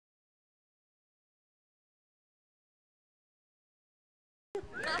The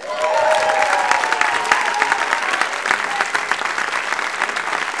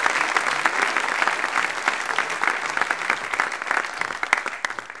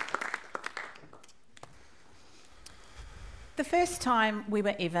first time we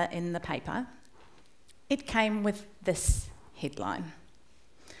were ever in the paper, it came with this headline.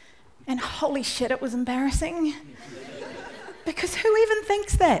 And holy shit, it was embarrassing. Because who even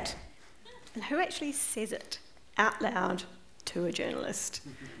thinks that? And who actually says it out loud to a journalist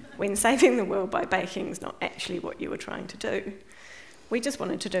when saving the world by baking is not actually what you were trying to do? We just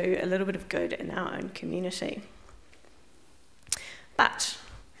wanted to do a little bit of good in our own community. But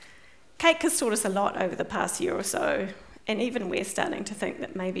cake has taught us a lot over the past year or so, and even we're starting to think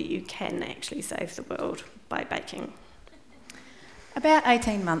that maybe you can actually save the world by baking. About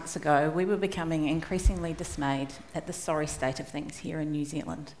 18 months ago, we were becoming increasingly dismayed at the sorry state of things here in New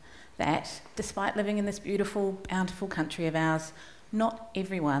Zealand, that, despite living in this beautiful, bountiful country of ours, not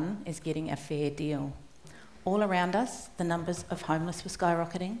everyone is getting a fair deal. All around us, the numbers of homeless were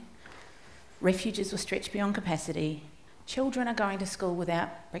skyrocketing, refuges were stretched beyond capacity, children are going to school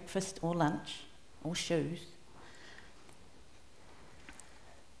without breakfast or lunch or shoes.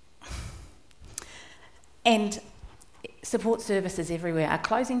 And support services everywhere are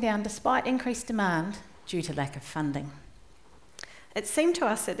closing down despite increased demand due to lack of funding. It seemed to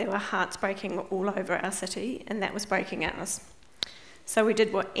us that there were hearts breaking all over our city, and that was breaking ours. So we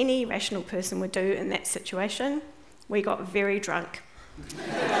did what any rational person would do in that situation. We got very drunk.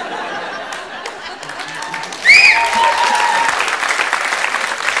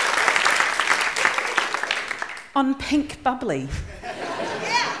 On pink bubbly.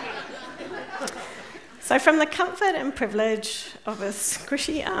 So from the comfort and privilege of a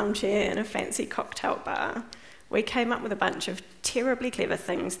squishy armchair in a fancy cocktail bar, we came up with a bunch of terribly clever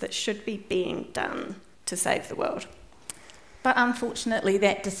things that should be being done to save the world. But unfortunately,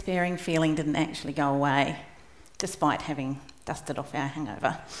 that despairing feeling didn't actually go away, despite having dusted off our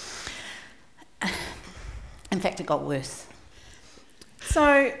hangover. In fact, it got worse.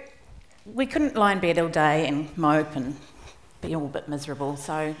 So we couldn't lie in bed all day and mope and be all a bit miserable,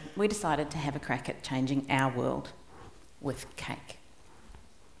 so we decided to have a crack at changing our world with cake.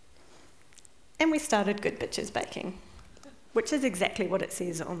 And we started Good Bitches Baking, which is exactly what it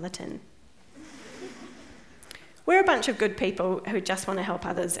says on the tin. We're a bunch of good people who just want to help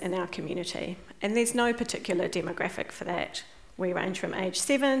others in our community, and there's no particular demographic for that. We range from age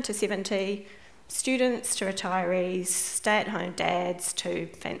 7 to 70, students to retirees, stay-at-home dads to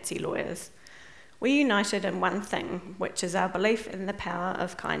fancy lawyers. We're united in one thing, which is our belief in the power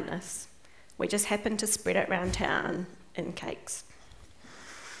of kindness. We just happen to spread it around town in cakes.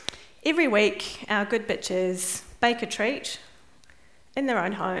 Every week, our good bitches bake a treat in their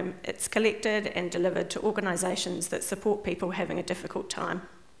own home. It's collected and delivered to organisations that support people having a difficult time.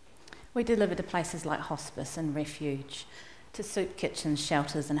 We deliver to places like hospice and refuge, to soup kitchens,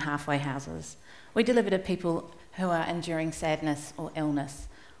 shelters and halfway houses. We deliver to people who are enduring sadness or illness,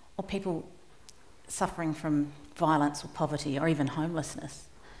 or people suffering from violence or poverty or even homelessness.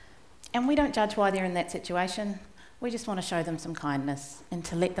 And we don't judge why they're in that situation. We just want to show them some kindness and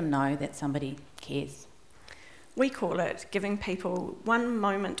to let them know that somebody cares. We call it giving people one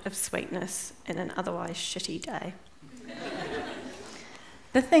moment of sweetness in an otherwise shitty day.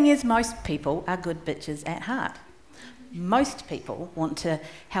 The thing is, most people are good bitches at heart. Most people want to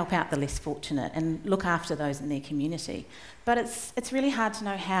help out the less fortunate and look after those in their community. But it's really hard to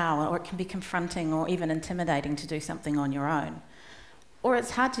know how, or it can be confronting or even intimidating to do something on your own. Or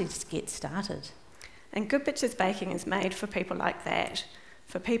it's hard to just get started. And Good Bitches Baking is made for people like that,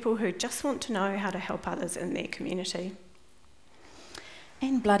 for people who just want to know how to help others in their community.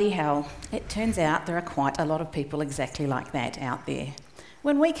 And bloody hell, it turns out there are quite a lot of people exactly like that out there.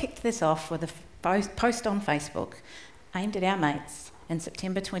 When we kicked this off with a post on Facebook aimed at our mates in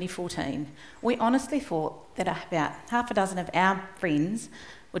September 2014, we honestly thought that about half a dozen of our friends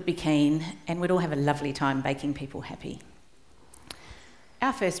would be keen and we'd all have a lovely time making people happy.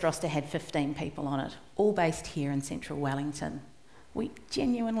 Our first roster had 15 people on it, all based here in central Wellington. We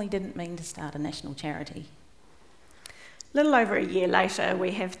genuinely didn't mean to start a national charity. A little over a year later,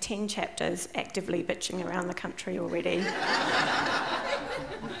 we have 10 chapters actively bitching around the country already.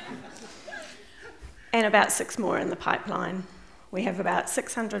 And about 6 more in the pipeline. We have about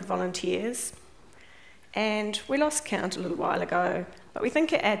 600 volunteers, and we lost count a little while ago, but we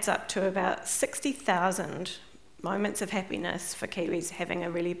think it adds up to about 60,000 moments of happiness for Kiwis having a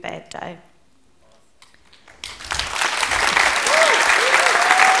really bad day.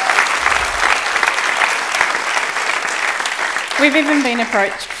 We've even been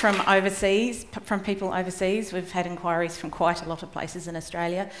approached from overseas, from people overseas. We've had inquiries from quite a lot of places in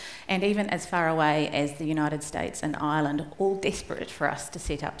Australia, and even as far away as the United States and Ireland, all desperate for us to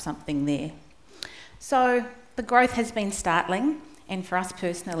set up something there. So the growth has been startling, and for us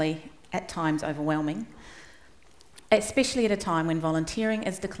personally, at times overwhelming, especially at a time when volunteering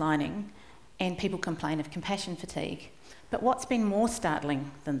is declining and people complain of compassion fatigue. But what's been more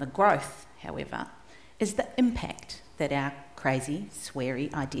startling than the growth, however, is the impact that our crazy,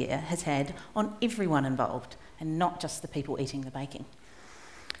 sweary idea has had on everyone involved, and not just the people eating the baking.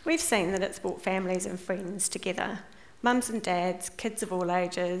 We've seen that it's brought families and friends together. Mums and dads, kids of all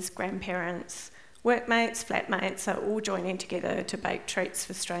ages, grandparents, workmates, flatmates are all joining together to bake treats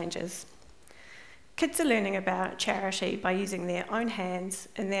for strangers. Kids are learning about charity by using their own hands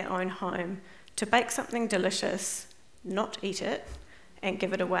in their own home to bake something delicious, not eat it, and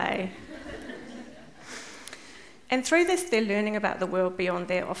give it away. And through this, they're learning about the world beyond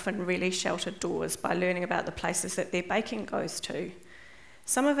their often really sheltered doors by learning about the places that their baking goes to.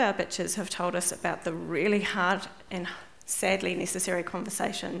 Some of our bitches have told us about the really hard and sadly necessary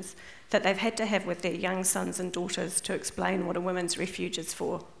conversations that they've had to have with their young sons and daughters to explain what a women's refuge is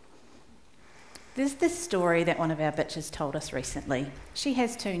for. There's this story that one of our bitches told us recently. She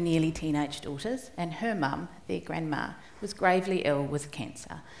has 2 nearly teenage daughters, and her mum, their grandma, was gravely ill with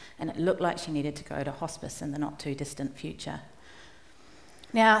cancer, and it looked like she needed to go to hospice in the not too distant future.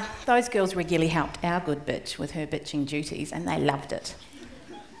 Now, those girls regularly helped our good bitch with her bitching duties, and they loved it.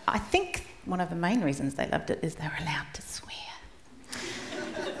 I think one of the main reasons they loved it is they were allowed to swear.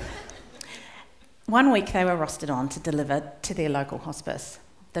 One week they were rostered on to deliver to their local hospice.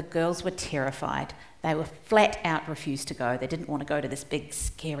 The girls were terrified. They were flat out refused to go. They didn't want to go to this big,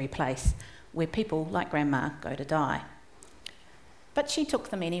 scary place where people like Grandma go to die. But she took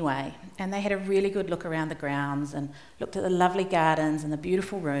them anyway, and they had a really good look around the grounds and looked at the lovely gardens and the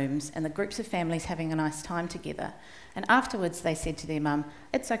beautiful rooms and the groups of families having a nice time together. And afterwards they said to their mum,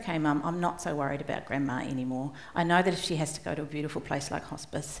 "It's okay, Mum, I'm not so worried about Grandma anymore. I know that if she has to go to a beautiful place like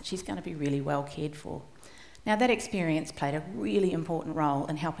hospice, she's going to be really well cared for." Now, that experience played a really important role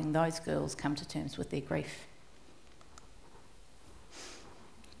in helping those girls come to terms with their grief.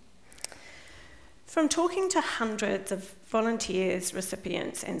 From talking to hundreds of volunteers,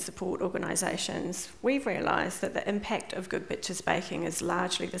 recipients and support organisations, we've realised that the impact of Good Bitches baking is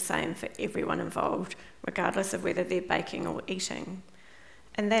largely the same for everyone involved, regardless of whether they're baking or eating.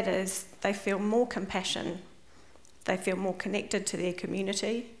 And that is, they feel more compassion, they feel more connected to their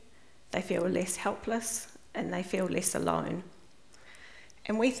community, they feel less helpless, and they feel less alone.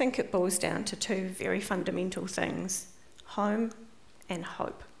 And we think it boils down to 2 very fundamental things: home and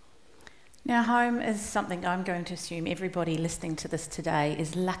hope. Now, home is something I'm going to assume everybody listening to this today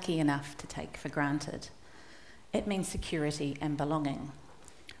is lucky enough to take for granted. It means security and belonging.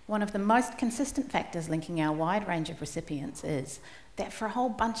 One of the most consistent factors linking our wide range of recipients is that for a whole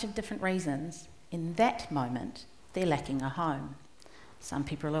bunch of different reasons, in that moment, they're lacking a home. Some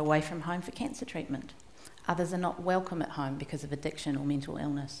people are away from home for cancer treatment. Others are not welcome at home because of addiction or mental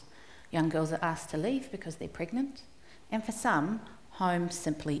illness. Young girls are asked to leave because they're pregnant. And for some, home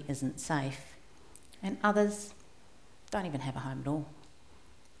simply isn't safe. And others don't even have a home at all.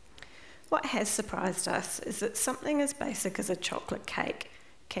 What has surprised us is that something as basic as a chocolate cake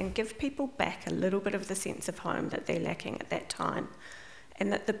can give people back a little bit of the sense of home that they're lacking at that time,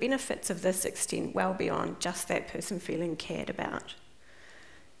 and that the benefits of this extend well beyond just that person feeling cared about.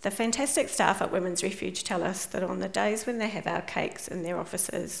 The fantastic staff at Women's Refuge tell us that on the days when they have our cakes in their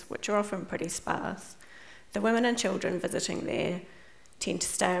offices, which are often pretty sparse, the women and children visiting there tend to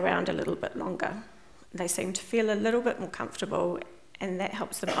stay around a little bit longer. They seem to feel a little bit more comfortable, and that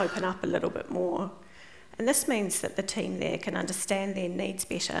helps them open up a little bit more. And this means that the team there can understand their needs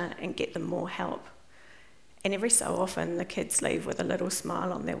better and get them more help. And every so often, the kids leave with a little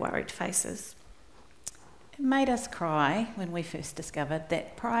smile on their worried faces. It made us cry when we first discovered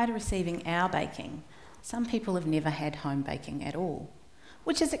that prior to receiving our baking, some people have never had home baking at all,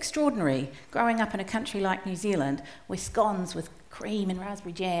 which is extraordinary, growing up in a country like New Zealand where scones with cream and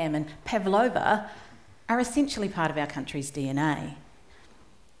raspberry jam and pavlova are essentially part of our country's DNA.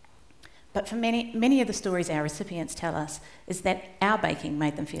 But for many of the stories our recipients tell us is that our baking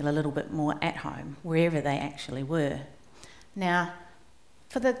made them feel a little bit more at home, wherever they actually were. Now,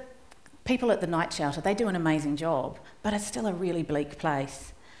 for the people at the night shelter, they do an amazing job, but it's still a really bleak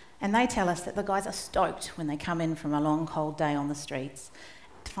place. And they tell us that the guys are stoked when they come in from a long, cold day on the streets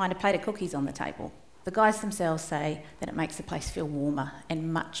to find a plate of cookies on the table. The guys themselves say that it makes the place feel warmer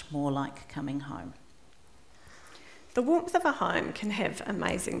and much more like coming home. The warmth of a home can have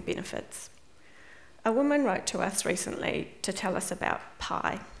amazing benefits. a woman wrote to us recently to tell us about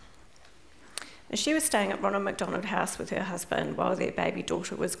pie. And she was staying at Ronald McDonald House with her husband while their baby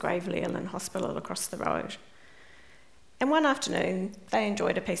daughter was gravely ill in hospital across the road. And one afternoon, they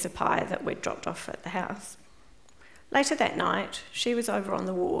enjoyed a piece of pie that we'd dropped off at the house. Later that night, she was over on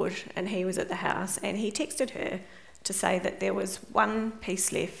the ward and he was at the house, and he texted her to say that there was one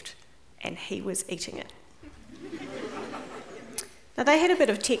piece left and he was eating it. Now, they had a bit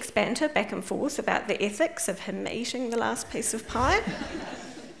of text banter back and forth about the ethics of him eating the last piece of pie.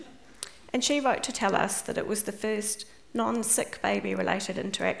 And she wrote to tell us that it was the first non-sick baby-related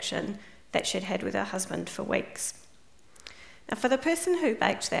interaction that she'd had with her husband for weeks. Now, for the person who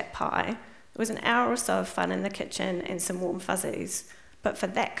baked that pie, it was an hour or so of fun in the kitchen and some warm fuzzies. But for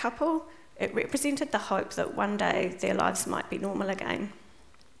that couple, it represented the hope that one day their lives might be normal again.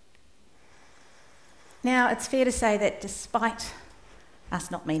 Now, it's fair to say that despite us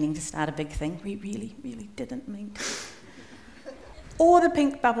not meaning to start a big thing, we really, really didn't mean to, or the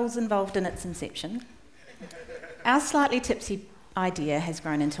pink bubbles involved in its inception, our slightly tipsy idea has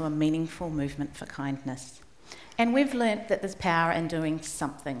grown into a meaningful movement for kindness. And we've learnt that there's power in doing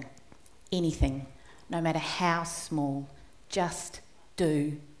something, anything, no matter how small. Just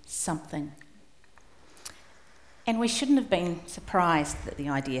do something. And we shouldn't have been surprised that the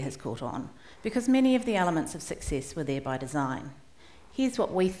idea has caught on, because many of the elements of success were there by design. Here's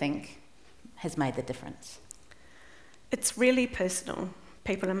what we think has made the difference. It's really personal.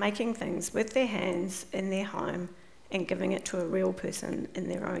 People are making things with their hands in their home and giving it to a real person in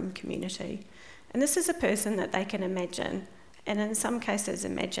their own community. And this is a person that they can imagine, and in some cases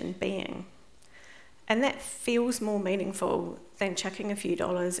imagine being. And that feels more meaningful than chucking a few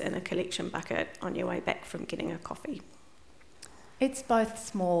dollars in a collection bucket on your way back from getting a coffee. It's both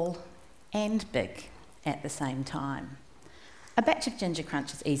small and big at the same time. A batch of ginger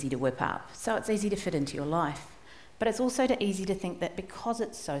crunch is easy to whip up, so it's easy to fit into your life. But it's also easy to think that because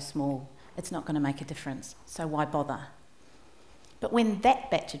it's so small, it's not going to make a difference, so why bother? But when that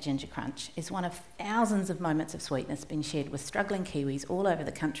batch of ginger crunch is one of thousands of moments of sweetness being shared with struggling Kiwis all over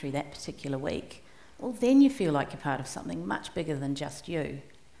the country that particular week, well, then you feel like you're part of something much bigger than just you.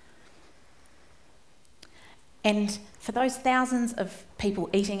 And for those thousands of people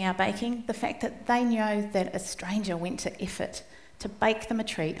eating our baking, the fact that they know that a stranger went to effort to bake them a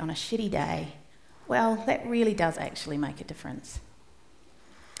treat on a shitty day, well, that really does actually make a difference.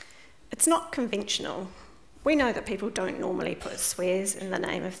 It's not conventional. We know that people don't normally put swears in the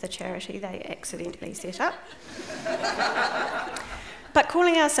name of the charity they accidentally set up. But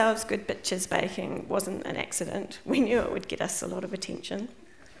calling ourselves Good Bitches Baking wasn't an accident. We knew it would get us a lot of attention.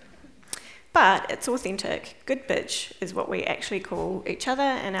 But it's authentic. Good bitch is what we actually call each other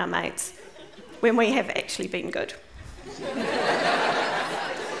and our mates when we have actually been good.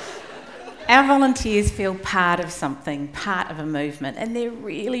 Our volunteers feel part of something, part of a movement, and they're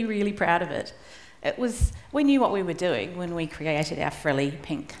really, really proud of it. We knew what we were doing when we created our frilly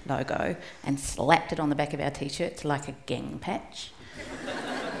pink logo and slapped it on the back of our t-shirts like a gang patch.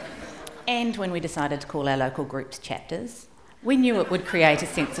 And when we decided to call our local groups chapters, we knew it would create a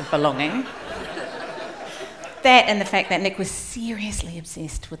sense of belonging. That and the fact that Nick was seriously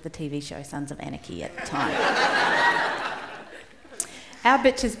obsessed with the TV show Sons of Anarchy at the time. Our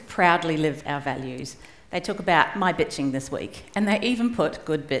bitches proudly live our values. They talk about my bitching this week, and they even put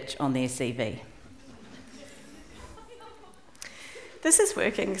good bitch on their CV. This is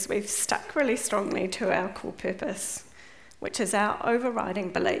working because we've stuck really strongly to our core purpose, which is our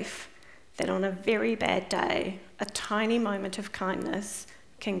overriding belief that on a very bad day, a tiny moment of kindness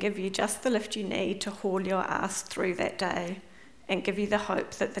can give you just the lift you need to haul your ass through that day and give you the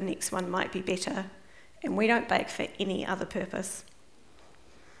hope that the next one might be better. And we don't bake for any other purpose.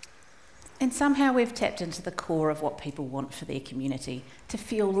 And somehow we've tapped into the core of what people want for their community, to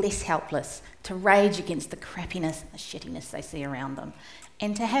feel less helpless, to rage against the crappiness and the shittiness they see around them,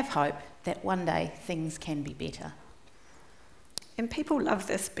 and to have hope that one day things can be better. And people love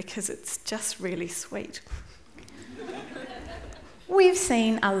this because it's just really sweet. We've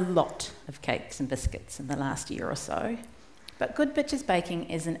seen a lot of cakes and biscuits in the last year or so, but Good Bitches Baking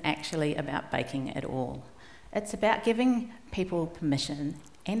isn't actually about baking at all. It's about giving people permission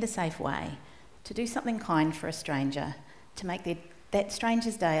and a safe way to do something kind for a stranger, to make that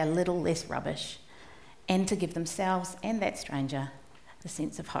stranger's day a little less rubbish, and to give themselves and that stranger a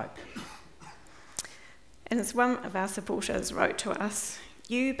sense of hope. And as one of our supporters wrote to us,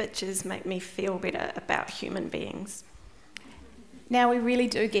 "You bitches make me feel better about human beings." Now, we really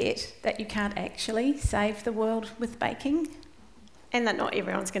do get that you can't actually save the world with baking. And that not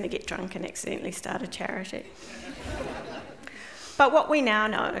everyone's going to get drunk and accidentally start a charity. But what we now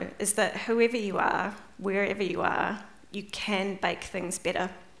know is that whoever you are, wherever you are, you can bake things better.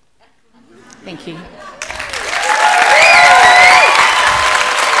 Thank you.